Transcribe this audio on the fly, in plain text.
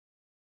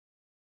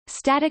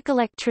Static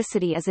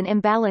electricity is an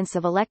imbalance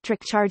of electric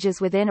charges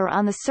within or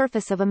on the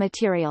surface of a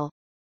material.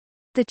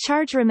 The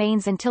charge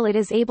remains until it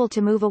is able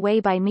to move away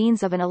by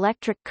means of an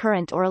electric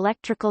current or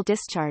electrical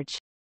discharge.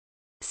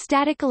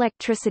 Static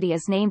electricity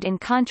is named in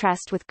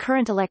contrast with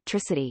current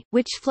electricity,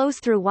 which flows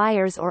through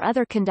wires or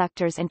other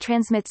conductors and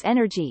transmits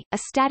energy. A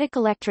static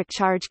electric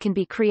charge can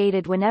be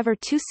created whenever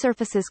two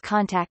surfaces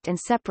contact and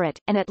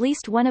separate, and at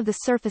least one of the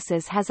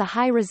surfaces has a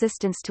high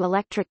resistance to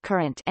electric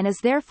current and is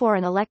therefore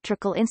an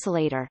electrical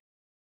insulator.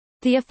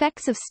 The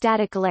effects of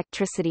static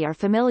electricity are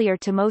familiar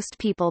to most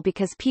people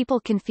because people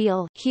can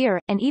feel, hear,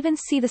 and even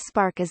see the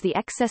spark as the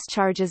excess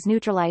charge is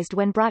neutralized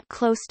when brought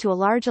close to a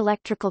large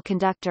electrical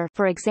conductor,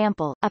 for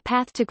example, a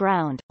path to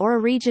ground, or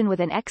a region with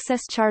an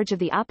excess charge of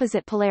the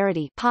opposite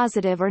polarity,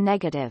 positive or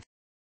negative.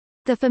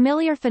 The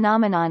familiar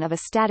phenomenon of a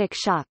static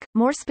shock,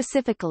 more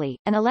specifically,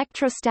 an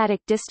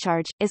electrostatic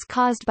discharge, is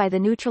caused by the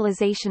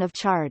neutralization of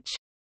charge.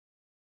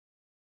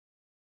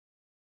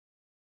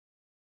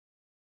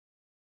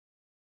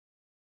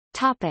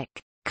 Topic: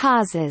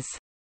 Causes.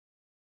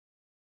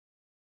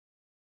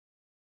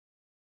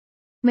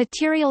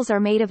 Materials are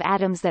made of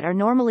atoms that are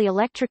normally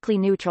electrically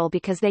neutral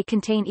because they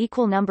contain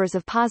equal numbers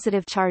of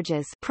positive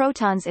charges,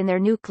 protons in their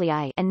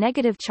nuclei, and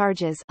negative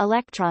charges,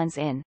 electrons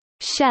in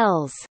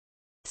shells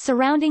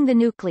surrounding the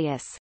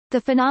nucleus.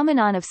 The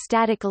phenomenon of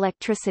static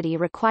electricity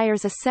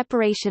requires a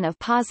separation of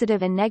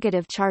positive and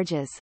negative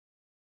charges.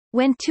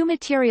 When two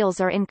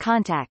materials are in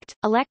contact,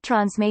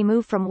 electrons may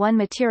move from one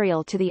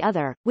material to the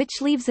other,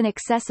 which leaves an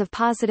excess of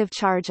positive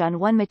charge on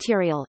one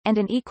material, and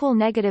an equal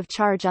negative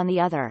charge on the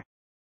other.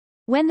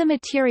 When the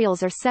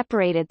materials are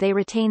separated, they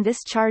retain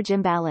this charge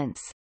imbalance.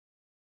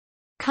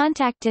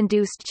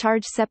 Contact-induced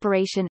charge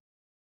separation.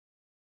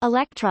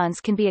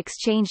 Electrons can be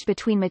exchanged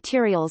between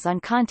materials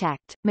on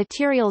contact.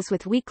 Materials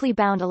with weakly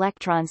bound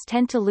electrons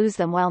tend to lose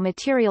them, while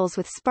materials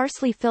with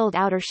sparsely filled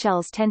outer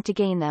shells tend to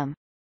gain them.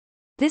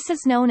 This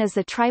is known as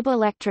the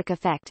triboelectric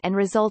effect and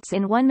results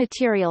in one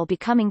material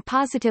becoming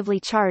positively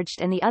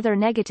charged and the other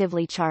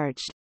negatively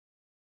charged.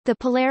 The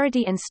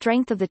polarity and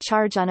strength of the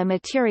charge on a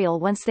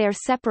material once they are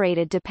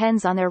separated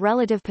depends on their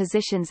relative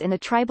positions in the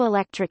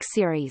triboelectric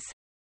series.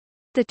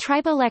 The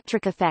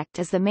triboelectric effect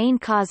is the main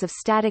cause of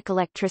static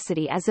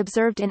electricity as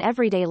observed in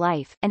everyday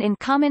life, and in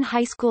common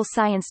high school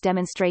science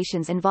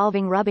demonstrations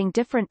involving rubbing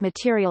different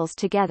materials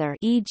together,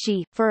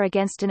 e.g., fur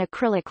against an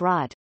acrylic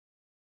rod.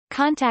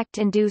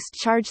 Contact-induced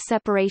charge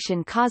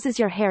separation causes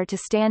your hair to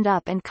stand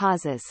up and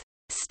causes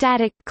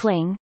static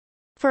cling.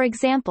 For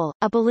example,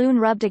 a balloon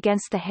rubbed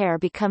against the hair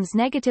becomes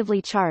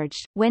negatively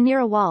charged. When near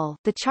a wall,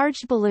 the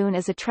charged balloon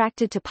is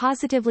attracted to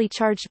positively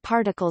charged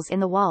particles in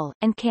the wall,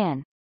 and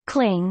can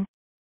cling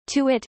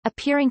to it,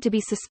 appearing to be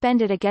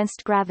suspended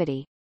against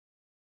gravity.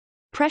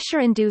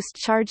 Pressure-induced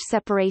charge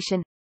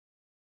separation.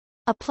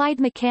 Applied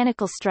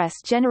mechanical stress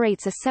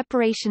generates a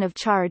separation of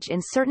charge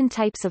in certain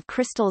types of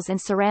crystals and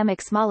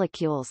ceramics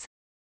molecules.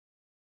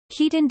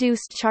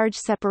 Heat-induced charge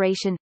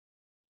separation.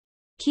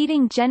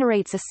 Heating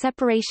generates a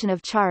separation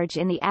of charge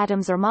in the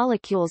atoms or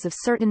molecules of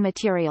certain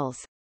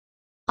materials.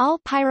 All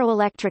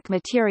pyroelectric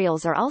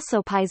materials are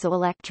also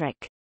piezoelectric.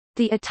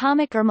 The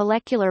atomic or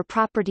molecular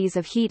properties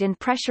of heat and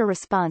pressure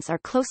response are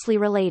closely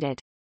related.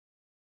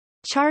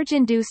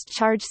 Charge-induced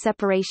charge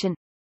separation.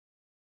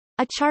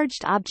 A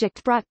charged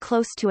object brought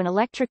close to an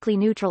electrically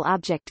neutral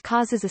object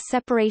causes a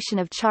separation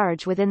of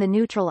charge within the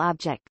neutral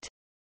object.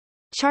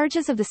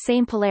 Charges of the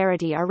same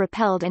polarity are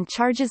repelled and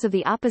charges of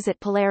the opposite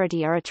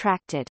polarity are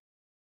attracted.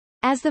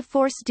 As the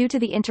force due to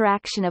the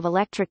interaction of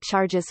electric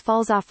charges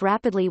falls off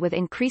rapidly with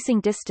increasing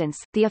distance,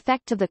 the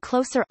effect of the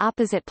closer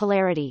opposite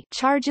polarity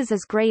charges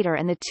is greater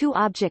and the two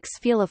objects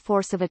feel a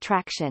force of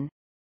attraction.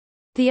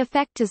 The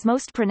effect is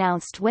most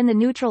pronounced when the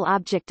neutral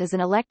object is an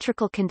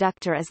electrical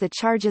conductor, as the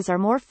charges are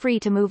more free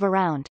to move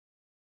around.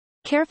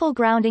 Careful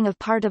grounding of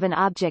part of an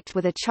object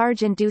with a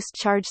charge-induced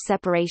charge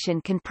separation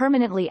can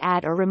permanently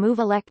add or remove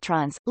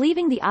electrons,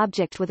 leaving the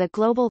object with a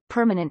global,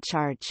 permanent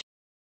charge.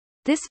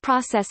 This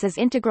process is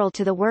integral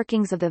to the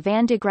workings of the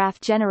Van de Graaff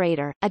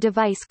generator, a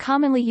device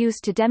commonly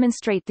used to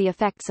demonstrate the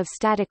effects of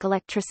static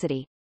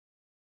electricity.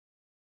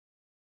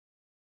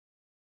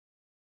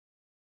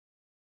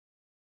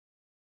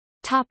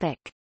 Topic: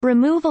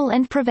 Removal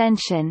and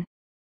prevention.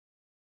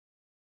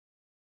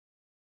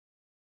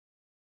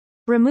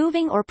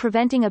 Removing or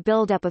preventing a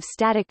buildup of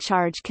static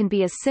charge can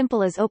be as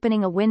simple as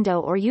opening a window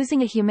or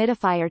using a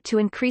humidifier to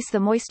increase the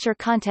moisture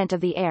content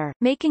of the air,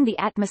 making the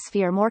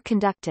atmosphere more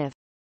conductive.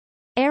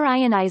 Air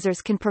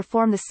ionizers can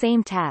perform the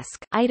same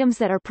task. Items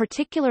that are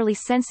particularly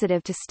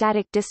sensitive to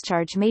static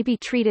discharge may be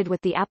treated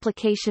with the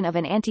application of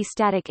an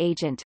anti-static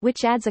agent,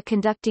 which adds a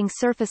conducting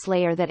surface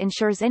layer that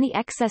ensures any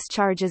excess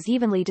charge is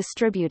evenly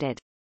distributed.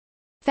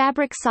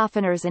 Fabric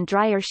softeners and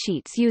dryer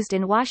sheets used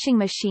in washing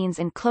machines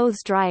and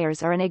clothes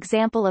dryers are an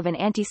example of an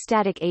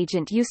anti-static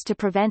agent used to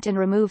prevent and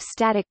remove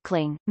static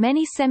cling.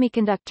 Many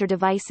semiconductor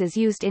devices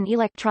used in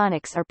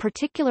electronics are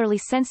particularly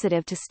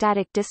sensitive to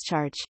static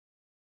discharge.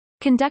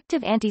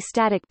 Conductive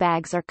anti-static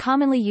bags are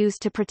commonly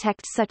used to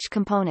protect such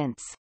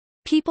components.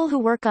 People who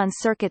work on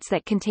circuits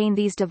that contain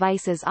these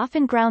devices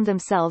often ground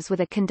themselves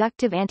with a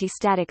conductive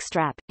anti-static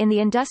strap. In the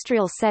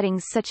industrial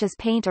settings such as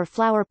paint or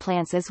flower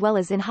plants as well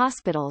as in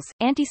hospitals,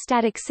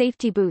 anti-static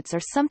safety boots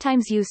are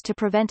sometimes used to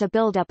prevent a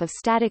buildup of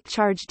static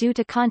charge due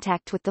to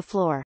contact with the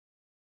floor.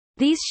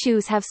 These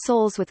shoes have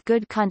soles with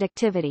good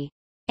conductivity.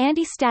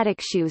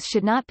 Anti-static shoes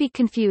should not be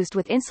confused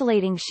with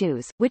insulating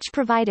shoes, which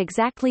provide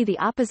exactly the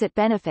opposite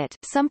benefit,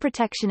 some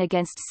protection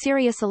against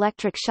serious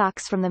electric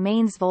shocks from the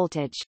mains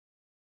voltage.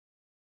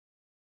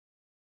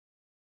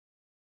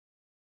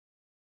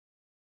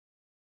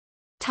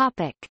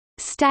 Topic: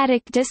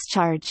 Static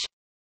discharge.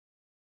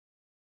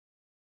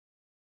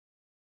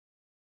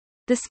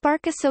 The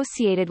spark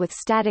associated with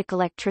static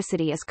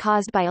electricity is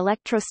caused by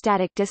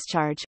electrostatic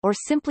discharge, or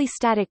simply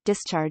static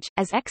discharge,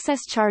 as excess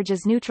charge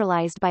is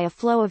neutralized by a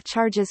flow of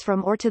charges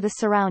from or to the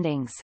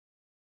surroundings.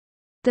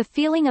 The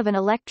feeling of an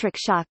electric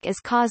shock is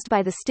caused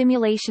by the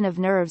stimulation of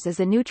nerves as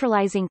a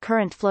neutralizing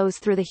current flows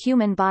through the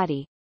human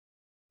body.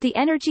 The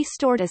energy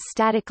stored as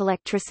static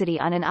electricity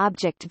on an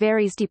object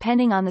varies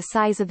depending on the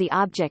size of the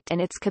object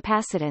and its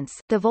capacitance,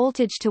 the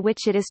voltage to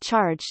which it is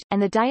charged, and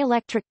the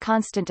dielectric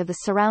constant of the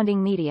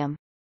surrounding medium.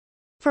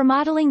 For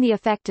modeling the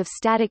effect of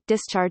static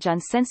discharge on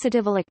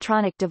sensitive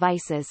electronic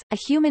devices, a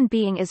human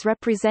being is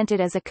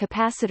represented as a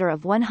capacitor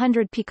of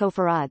 100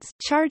 picofarads,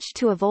 charged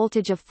to a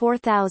voltage of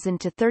 4,000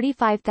 to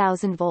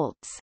 35,000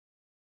 volts.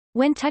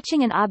 When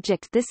touching an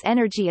object, this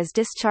energy is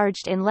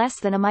discharged in less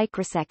than a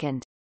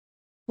microsecond.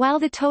 While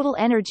the total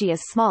energy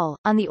is small,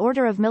 on the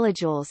order of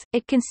millijoules,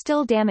 it can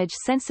still damage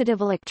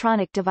sensitive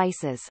electronic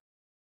devices.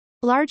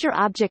 Larger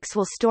objects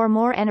will store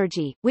more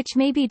energy, which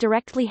may be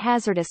directly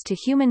hazardous to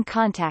human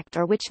contact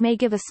or which may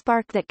give a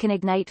spark that can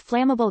ignite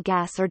flammable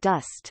gas or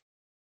dust.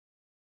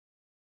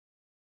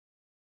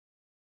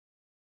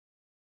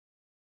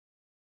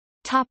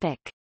 Topic: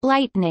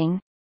 Lightning.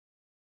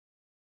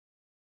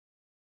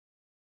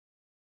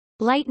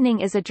 Lightning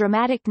is a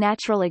dramatic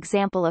natural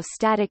example of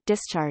static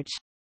discharge.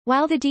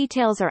 While the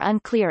details are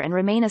unclear and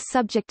remain a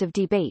subject of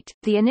debate,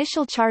 the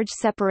initial charge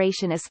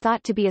separation is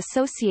thought to be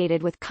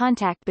associated with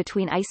contact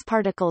between ice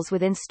particles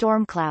within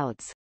storm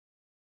clouds.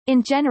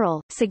 In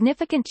general,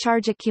 significant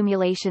charge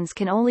accumulations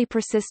can only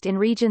persist in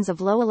regions of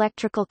low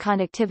electrical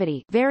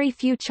conductivity, very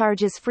few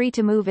charges free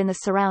to move in the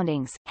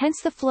surroundings,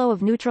 hence the flow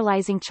of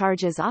neutralizing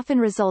charges often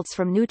results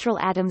from neutral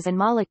atoms and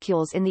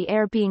molecules in the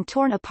air being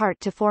torn apart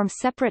to form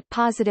separate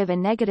positive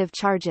and negative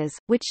charges,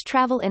 which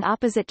travel in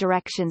opposite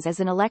directions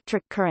as an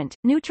electric current,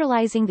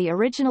 neutralizing the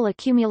original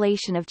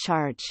accumulation of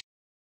charge.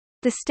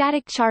 The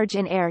static charge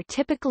in air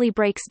typically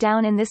breaks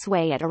down in this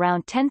way at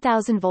around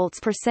 10,000 volts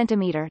per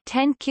centimeter,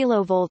 10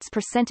 kilovolts per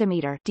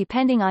centimeter,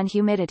 depending on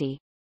humidity.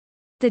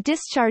 The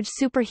discharge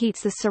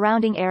superheats the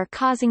surrounding air,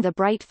 causing the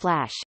bright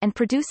flash, and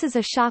produces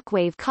a shock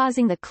wave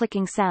causing the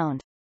clicking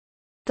sound.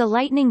 The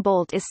lightning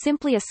bolt is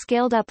simply a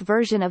scaled-up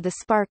version of the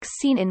sparks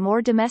seen in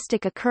more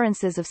domestic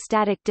occurrences of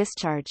static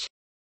discharge.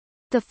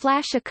 The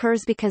flash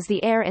occurs because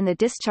the air in the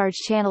discharge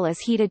channel is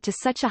heated to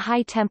such a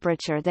high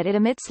temperature that it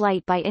emits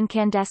light by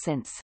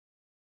incandescence.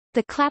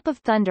 The clap of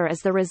thunder is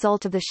the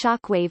result of the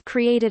shock wave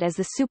created as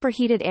the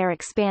superheated air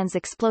expands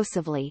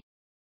explosively.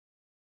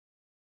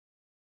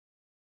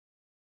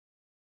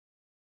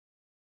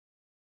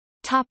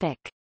 Topic: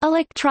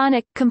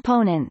 Electronic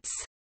components.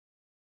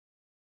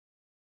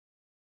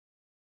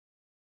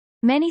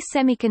 Many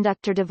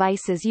semiconductor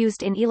devices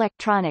used in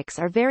electronics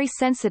are very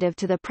sensitive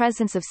to the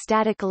presence of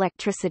static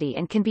electricity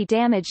and can be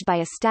damaged by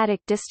a static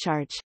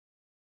discharge.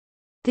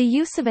 The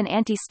use of an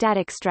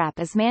anti-static strap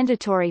is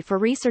mandatory for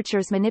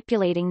researchers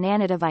manipulating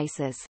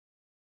nanodevices.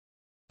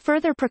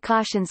 Further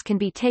precautions can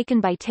be taken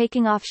by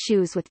taking off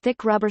shoes with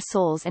thick rubber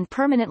soles and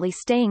permanently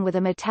staying with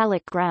a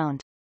metallic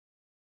ground.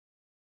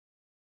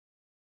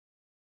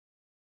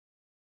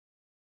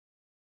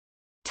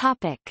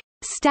 Topic: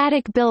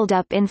 Static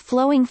buildup in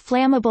flowing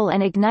flammable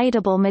and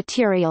ignitable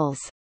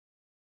materials.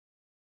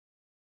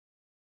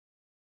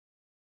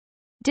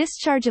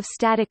 Discharge of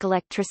static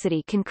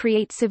electricity can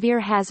create severe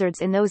hazards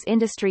in those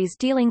industries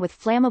dealing with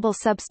flammable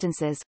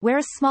substances, where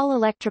a small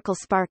electrical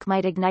spark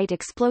might ignite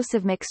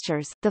explosive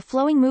mixtures. The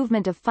flowing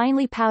movement of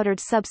finely powdered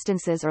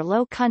substances or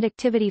low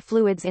conductivity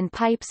fluids in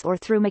pipes or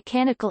through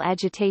mechanical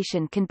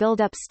agitation can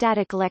build up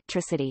static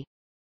electricity.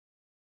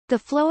 The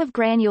flow of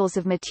granules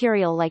of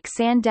material like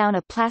sand down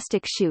a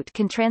plastic chute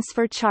can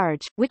transfer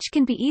charge, which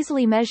can be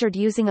easily measured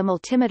using a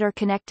multimeter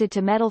connected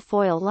to metal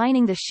foil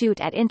lining the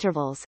chute at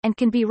intervals, and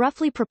can be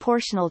roughly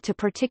proportional to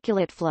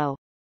particulate flow.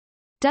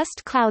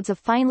 Dust clouds of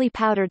finely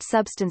powdered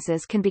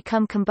substances can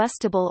become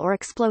combustible or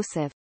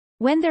explosive.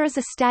 When there is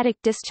a static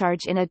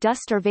discharge in a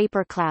dust or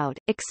vapor cloud,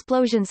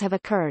 explosions have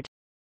occurred.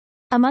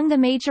 Among the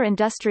major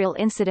industrial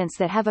incidents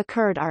that have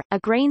occurred are, a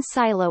grain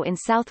silo in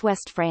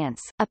southwest France,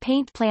 a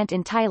paint plant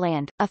in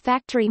Thailand, a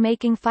factory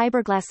making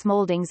fiberglass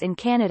moldings in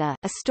Canada,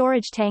 a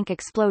storage tank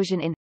explosion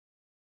in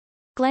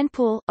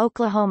Glenpool,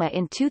 Oklahoma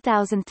in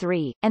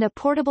 2003, and a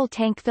portable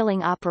tank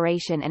filling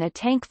operation and a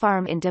tank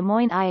farm in Des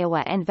Moines,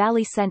 Iowa and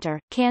Valley Center,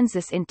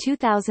 Kansas in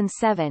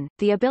 2007.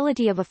 The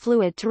ability of a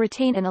fluid to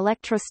retain an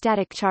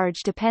electrostatic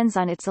charge depends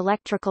on its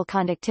electrical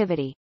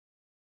conductivity.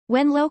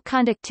 When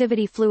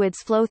low-conductivity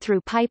fluids flow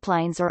through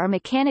pipelines or are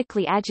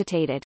mechanically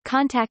agitated,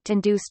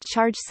 contact-induced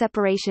charge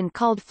separation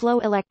called flow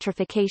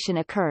electrification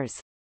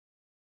occurs.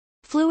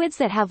 Fluids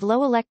that have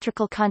low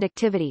electrical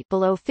conductivity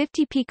below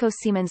 50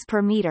 picosiemens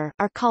per meter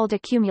are called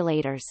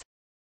accumulators.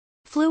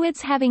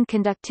 Fluids having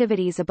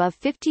conductivities above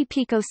 50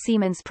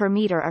 picosiemens per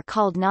meter are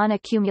called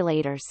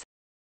non-accumulators.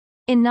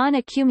 In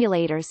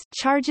non-accumulators,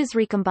 charges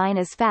recombine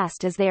as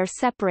fast as they are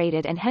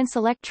separated and hence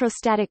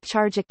electrostatic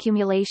charge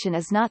accumulation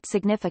is not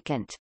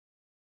significant.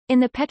 In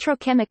the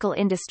petrochemical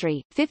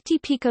industry, 50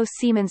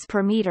 picosiemens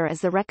per meter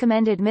is the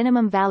recommended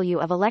minimum value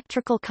of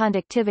electrical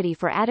conductivity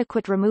for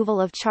adequate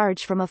removal of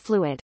charge from a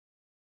fluid.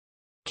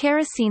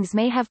 Kerosenes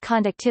may have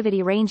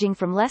conductivity ranging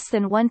from less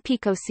than 1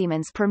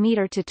 picosiemens per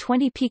meter to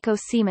 20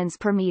 picosiemens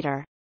per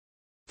meter.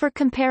 For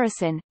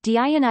comparison,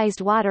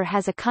 deionized water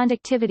has a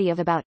conductivity of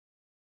about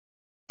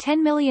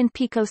 10 million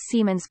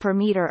picosiemens per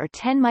meter or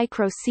 10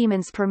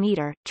 microsiemens per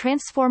meter.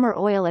 Transformer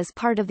oil is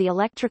part of the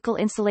electrical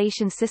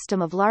insulation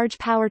system of large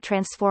power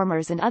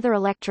transformers and other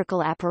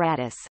electrical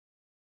apparatus.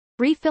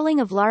 Refilling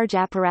of large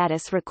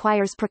apparatus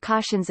requires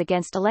precautions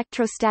against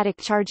electrostatic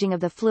charging of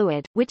the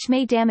fluid, which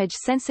may damage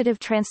sensitive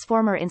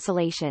transformer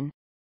insulation.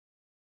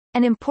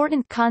 An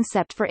important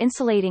concept for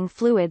insulating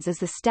fluids is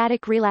the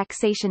static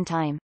relaxation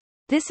time.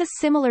 This is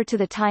similar to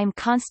the time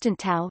constant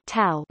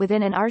tau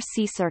within an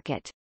RC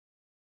circuit.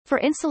 For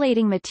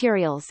insulating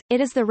materials,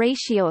 it is the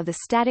ratio of the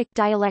static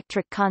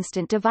dielectric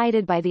constant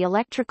divided by the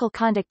electrical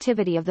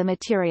conductivity of the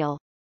material.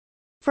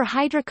 For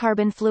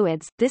hydrocarbon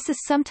fluids, this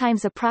is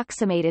sometimes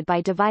approximated by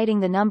dividing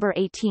the number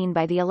 18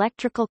 by the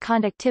electrical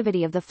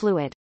conductivity of the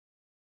fluid.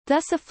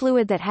 Thus a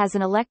fluid that has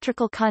an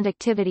electrical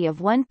conductivity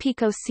of 1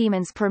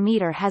 picosiemens per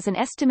meter has an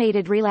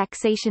estimated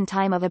relaxation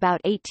time of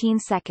about 18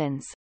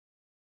 seconds.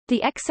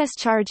 The excess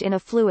charge in a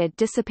fluid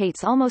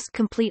dissipates almost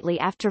completely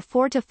after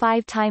 4 to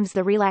 5 times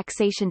the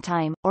relaxation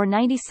time, or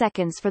 90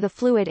 seconds for the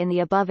fluid in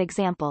the above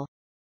example.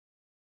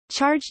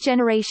 Charge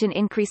generation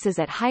increases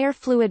at higher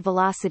fluid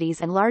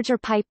velocities and larger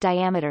pipe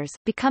diameters,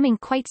 becoming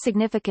quite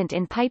significant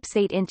in pipes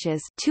 8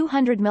 inches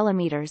 200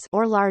 millimeters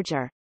or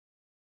larger.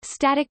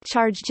 Static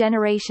charge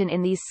generation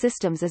in these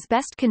systems is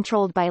best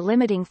controlled by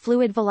limiting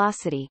fluid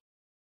velocity.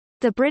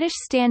 The British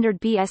standard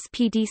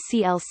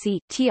BS-PDCLC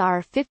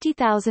TR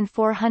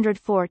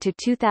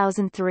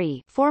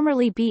 50404-2003,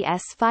 formerly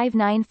BS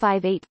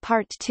 5958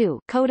 Part 2,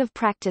 Code of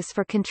Practice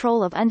for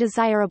Control of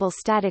Undesirable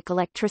Static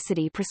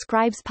Electricity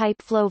prescribes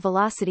pipe flow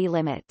velocity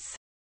limits.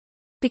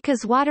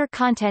 Because water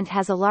content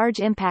has a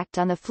large impact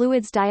on the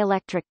fluid's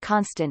dielectric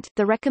constant,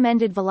 the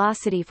recommended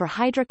velocity for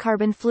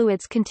hydrocarbon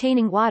fluids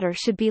containing water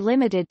should be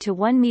limited to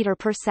 1 meter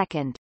per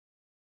second.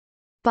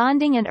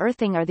 Bonding and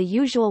earthing are the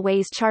usual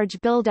ways charge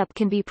buildup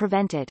can be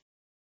prevented.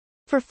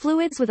 For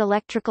fluids with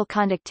electrical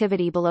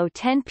conductivity below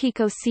 10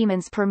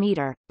 picosiemens per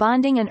meter,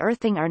 bonding and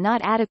earthing are not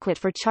adequate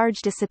for charge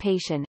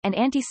dissipation, and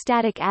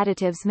anti-static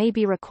additives may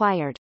be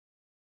required.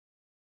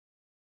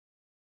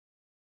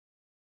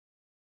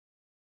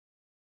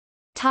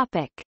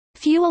 Topic: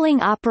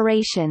 Fueling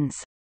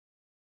operations.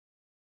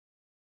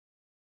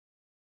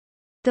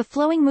 The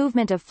flowing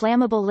movement of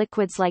flammable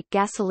liquids like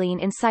gasoline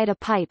inside a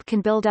pipe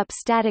can build up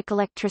static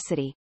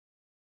electricity.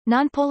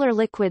 Nonpolar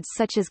liquids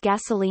such as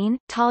gasoline,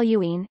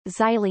 toluene,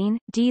 xylene,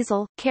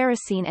 diesel,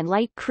 kerosene and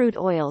light crude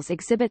oils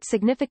exhibit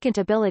significant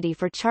ability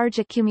for charge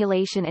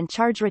accumulation and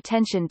charge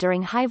retention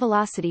during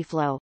high-velocity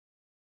flow.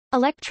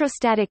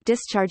 Electrostatic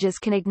discharges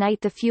can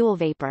ignite the fuel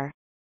vapor.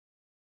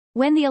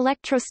 When the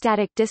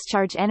electrostatic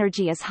discharge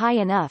energy is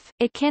high enough,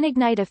 it can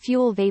ignite a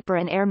fuel vapor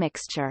and air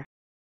mixture.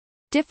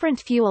 Different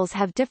fuels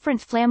have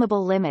different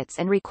flammable limits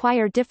and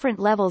require different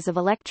levels of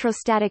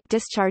electrostatic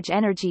discharge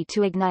energy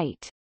to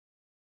ignite.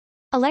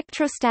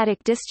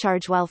 Electrostatic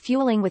discharge while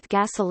fueling with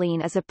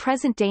gasoline is a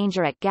present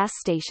danger at gas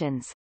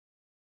stations.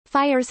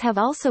 Fires have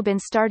also been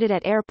started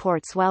at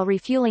airports while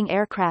refueling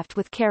aircraft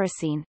with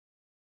kerosene.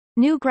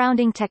 New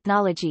grounding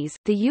technologies,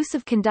 the use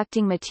of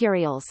conducting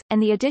materials,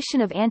 and the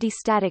addition of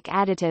anti-static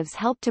additives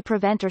help to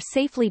prevent or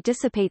safely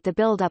dissipate the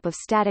buildup of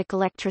static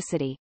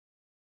electricity.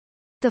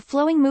 The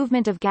flowing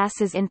movement of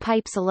gases in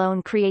pipes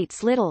alone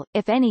creates little,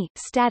 if any,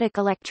 static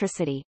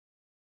electricity.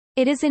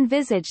 It is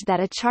envisaged that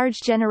a charge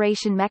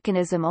generation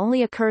mechanism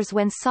only occurs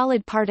when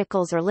solid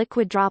particles or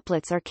liquid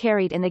droplets are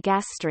carried in the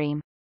gas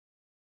stream.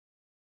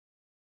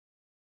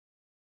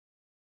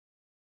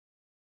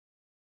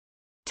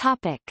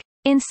 Topic: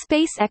 In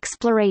space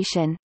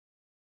exploration.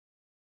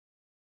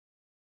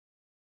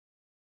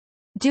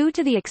 Due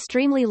to the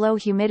extremely low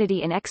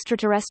humidity in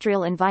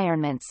extraterrestrial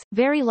environments,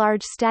 very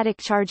large static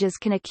charges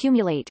can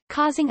accumulate,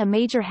 causing a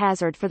major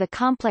hazard for the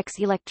complex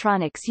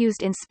electronics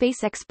used in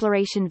space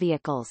exploration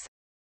vehicles.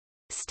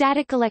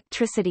 Static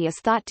electricity is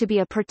thought to be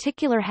a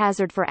particular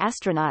hazard for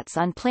astronauts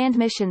on planned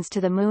missions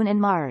to the Moon and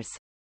Mars.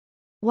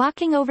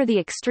 Walking over the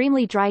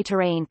extremely dry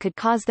terrain could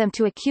cause them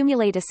to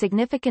accumulate a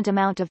significant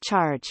amount of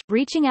charge.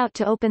 Reaching out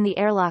to open the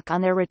airlock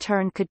on their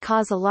return could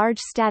cause a large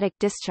static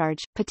discharge,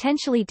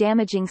 potentially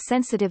damaging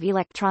sensitive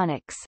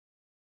electronics.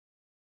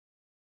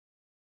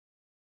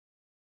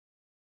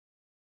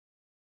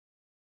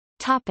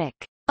 Topic: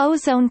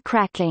 Ozone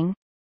cracking.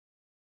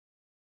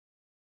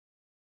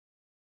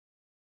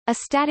 A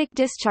static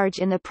discharge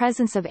in the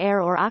presence of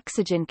air or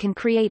oxygen can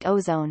create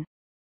ozone.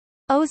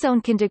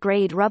 Ozone can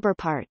degrade rubber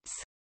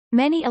parts.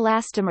 Many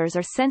elastomers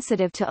are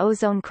sensitive to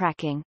ozone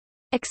cracking.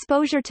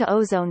 Exposure to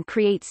ozone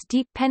creates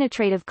deep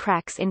penetrative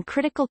cracks in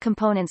critical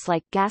components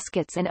like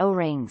gaskets and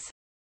O-rings.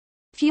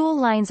 Fuel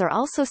lines are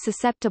also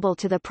susceptible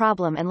to the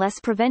problem unless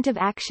preventive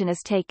action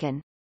is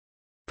taken.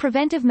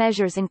 Preventive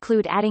measures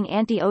include adding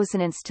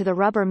anti-ozonants to the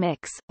rubber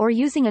mix, or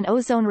using an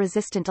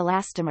ozone-resistant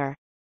elastomer.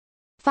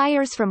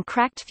 Fires from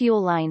cracked fuel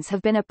lines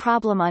have been a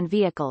problem on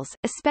vehicles,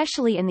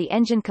 especially in the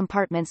engine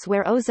compartments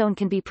where ozone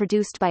can be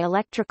produced by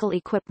electrical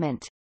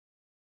equipment.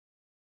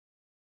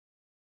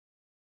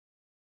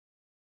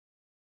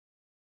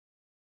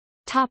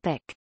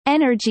 Topic: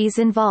 Energies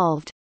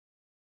involved.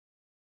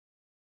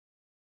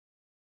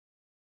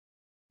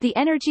 The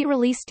energy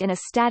released in a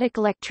static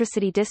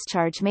electricity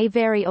discharge may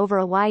vary over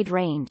a wide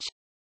range.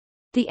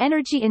 The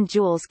energy in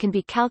joules can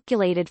be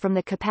calculated from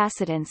the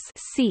capacitance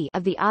C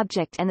of the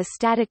object and the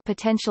static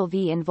potential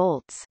V in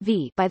volts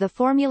V by the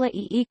formula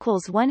E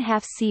equals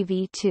 1/2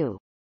 CV2.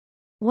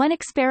 One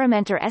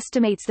experimenter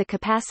estimates the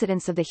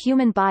capacitance of the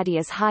human body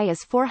as high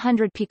as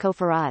 400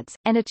 picofarads,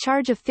 and a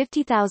charge of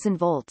 50,000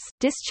 volts,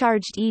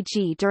 discharged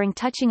e.g. during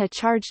touching a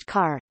charged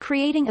car,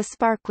 creating a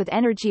spark with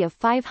energy of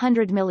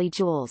 500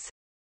 millijoules.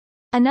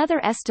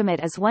 Another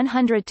estimate is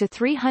 100 to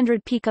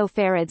 300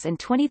 picofarads and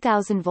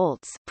 20,000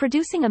 volts,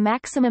 producing a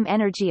maximum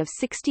energy of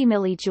 60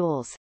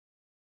 millijoules.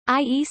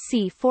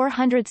 IEC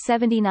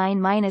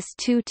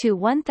 479-2 to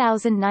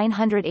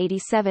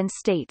 1987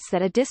 states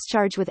that a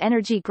discharge with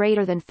energy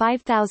greater than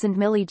 5,000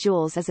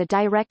 millijoules is a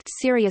direct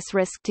serious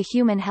risk to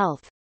human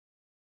health.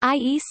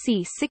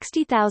 IEC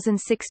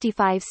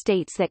 60065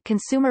 states that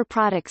consumer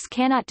products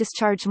cannot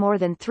discharge more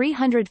than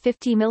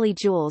 350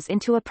 millijoules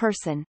into a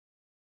person.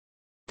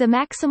 The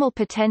maximal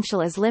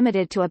potential is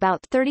limited to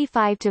about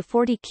 35 to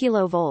 40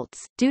 kilovolts,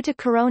 due to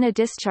corona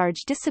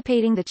discharge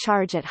dissipating the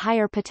charge at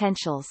higher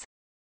potentials.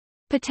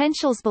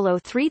 Potentials below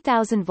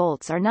 3000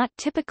 volts are not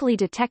typically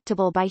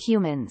detectable by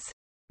humans.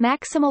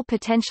 Maximal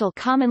potential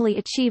commonly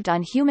achieved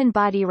on human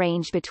body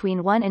range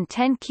between 1 and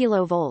 10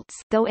 kilovolts,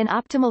 though in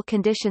optimal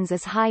conditions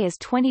as high as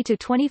 20 to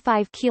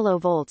 25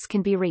 kilovolts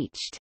can be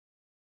reached.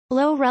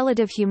 Low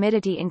relative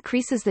humidity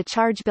increases the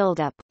charge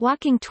buildup.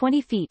 Walking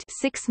 20 feet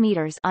 6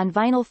 meters on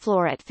vinyl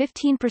floor at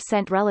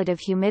 15% relative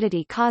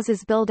humidity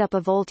causes buildup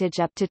of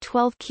voltage up to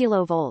 12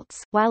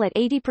 kilovolts, while at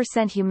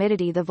 80%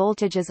 humidity the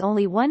voltage is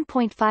only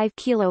 1.5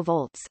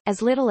 kilovolts.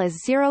 As little as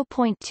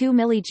 0.2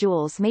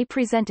 millijoules may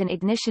present an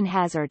ignition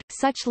hazard.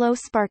 Such low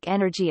spark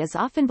energy is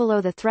often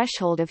below the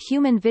threshold of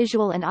human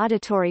visual and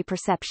auditory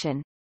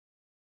perception.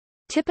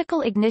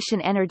 Typical ignition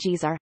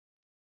energies are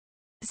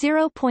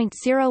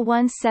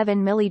 0.017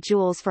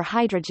 millijoules for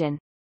hydrogen,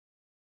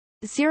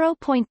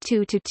 0.2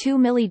 to 2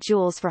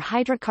 millijoules for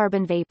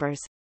hydrocarbon vapors,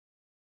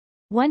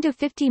 1 to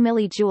 50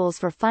 millijoules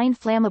for fine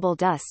flammable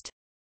dust,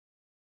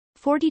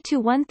 40 to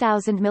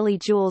 1000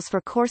 millijoules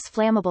for coarse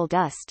flammable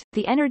dust.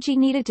 The energy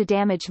needed to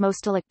damage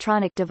most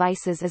electronic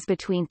devices is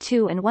between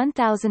 2 and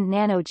 1000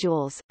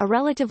 nanojoules. A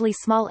relatively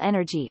small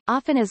energy,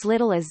 often as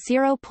little as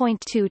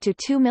 0.2 to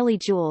 2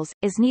 millijoules,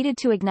 is needed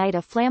to ignite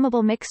a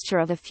flammable mixture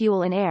of a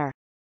fuel and air.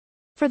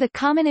 For the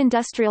common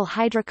industrial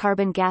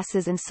hydrocarbon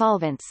gases and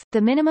solvents, the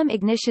minimum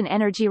ignition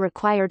energy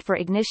required for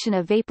ignition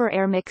of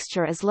vapor-air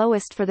mixture is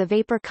lowest for the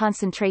vapor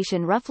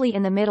concentration roughly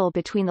in the middle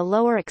between the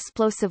lower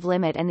explosive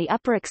limit and the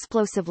upper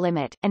explosive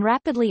limit, and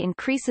rapidly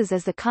increases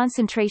as the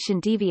concentration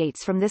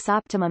deviates from this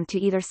optimum to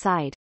either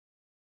side.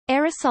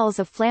 Aerosols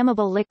of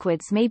flammable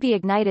liquids may be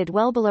ignited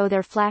well below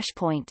their flash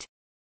point.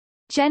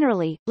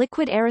 Generally,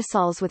 liquid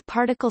aerosols with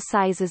particle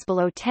sizes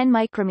below 10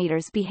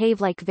 micrometers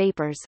behave like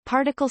vapors.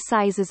 Particle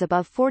sizes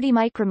above 40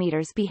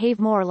 micrometers behave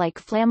more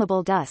like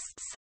flammable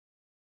dusts.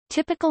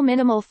 Typical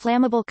minimal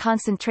flammable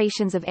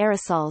concentrations of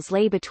aerosols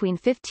lay between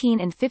 15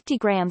 and 50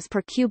 grams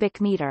per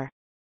cubic meter.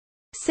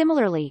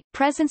 Similarly,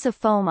 presence of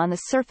foam on the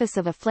surface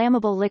of a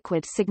flammable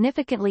liquid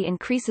significantly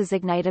increases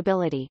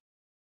ignitability.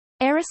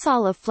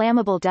 Aerosol of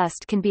flammable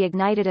dust can be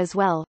ignited as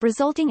well,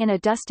 resulting in a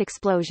dust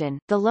explosion.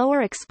 The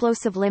lower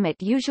explosive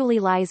limit usually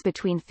lies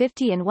between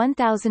 50 and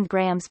 1000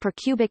 grams per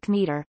cubic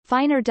meter.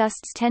 Finer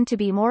dusts tend to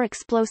be more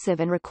explosive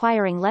and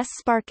requiring less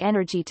spark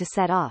energy to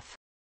set off.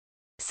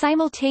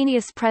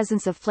 Simultaneous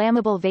presence of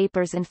flammable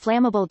vapors and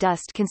flammable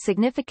dust can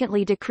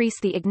significantly decrease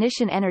the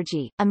ignition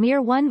energy. A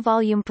mere 1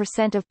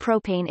 volume% of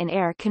propane in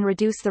air can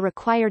reduce the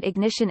required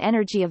ignition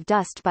energy of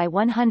dust by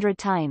 100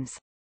 times.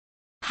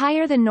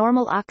 Higher than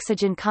normal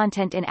oxygen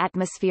content in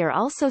atmosphere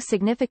also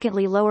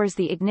significantly lowers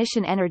the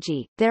ignition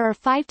energy. There are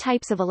 5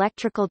 types of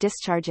electrical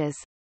discharges.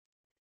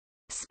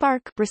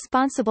 Spark,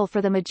 responsible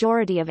for the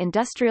majority of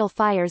industrial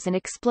fires and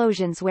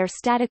explosions where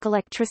static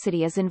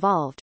electricity is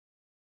involved.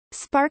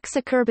 Sparks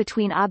occur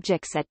between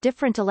objects at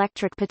different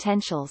electric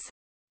potentials.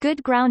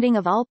 Good grounding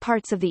of all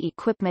parts of the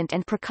equipment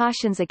and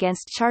precautions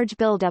against charge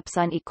buildups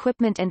on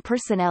equipment and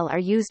personnel are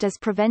used as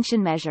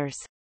prevention measures.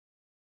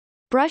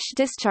 Brush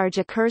discharge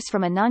occurs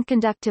from a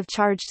nonconductive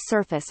charged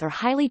surface or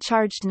highly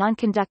charged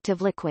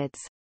nonconductive liquids.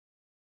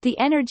 The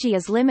energy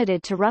is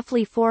limited to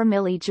roughly 4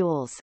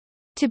 millijoules.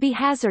 To be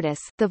hazardous,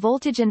 the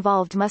voltage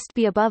involved must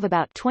be above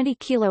about 20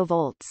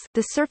 kV,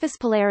 the surface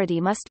polarity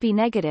must be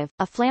negative,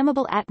 a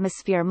flammable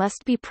atmosphere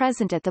must be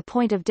present at the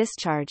point of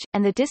discharge,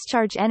 and the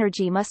discharge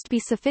energy must be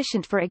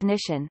sufficient for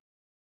ignition.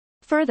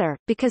 Further,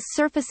 because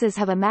surfaces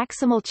have a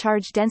maximal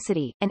charge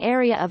density, an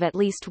area of at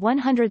least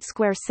 100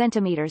 square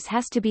centimeters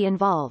has to be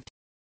involved.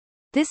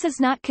 This is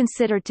not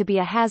considered to be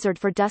a hazard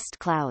for dust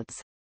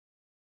clouds.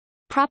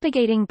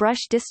 Propagating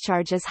brush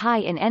discharge is high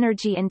in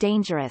energy and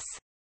dangerous.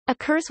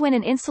 Occurs when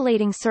an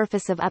insulating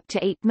surface of up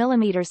to 8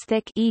 mm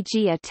thick,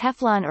 e.g. a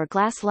Teflon or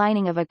glass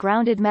lining of a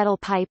grounded metal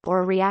pipe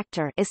or a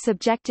reactor, is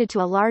subjected to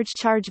a large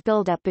charge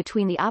buildup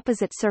between the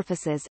opposite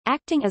surfaces,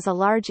 acting as a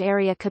large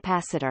area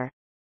capacitor.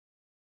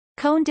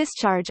 Cone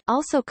discharge,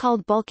 also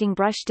called bulking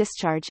brush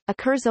discharge,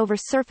 occurs over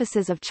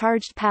surfaces of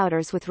charged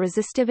powders with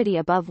resistivity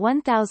above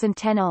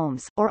 1010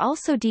 ohms, or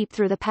also deep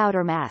through the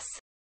powder mass.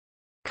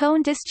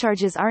 Cone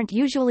discharges aren't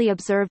usually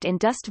observed in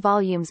dust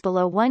volumes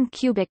below 1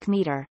 cubic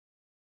meter.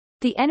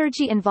 The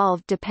energy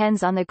involved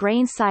depends on the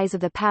grain size of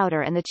the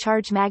powder and the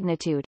charge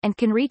magnitude, and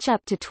can reach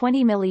up to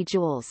 20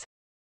 millijoules.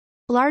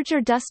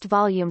 Larger dust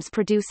volumes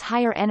produce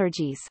higher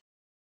energies.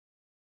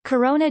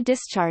 Corona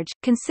discharge,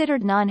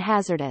 considered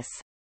non-hazardous.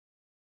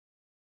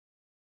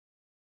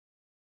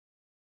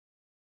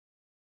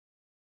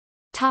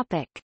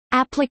 Topic.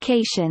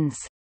 Applications.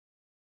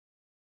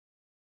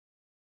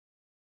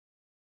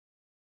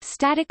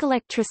 Static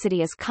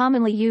electricity is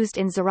commonly used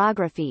in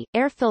xerography,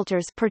 air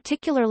filters,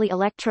 particularly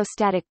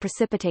electrostatic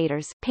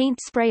precipitators, paint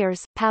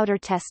sprayers, powder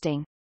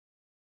testing.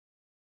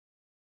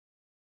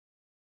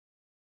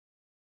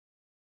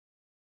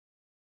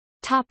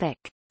 Topic.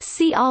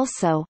 See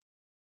also: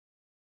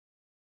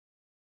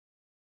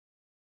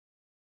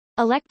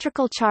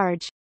 electrical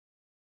charge,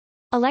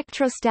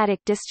 electrostatic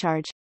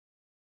discharge,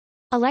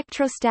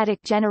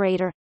 electrostatic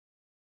generator,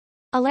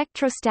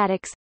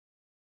 electrostatics,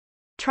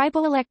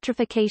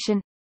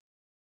 triboelectrification,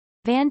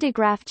 Van de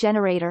Graaff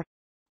generator,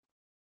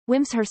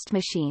 Wimshurst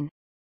machine.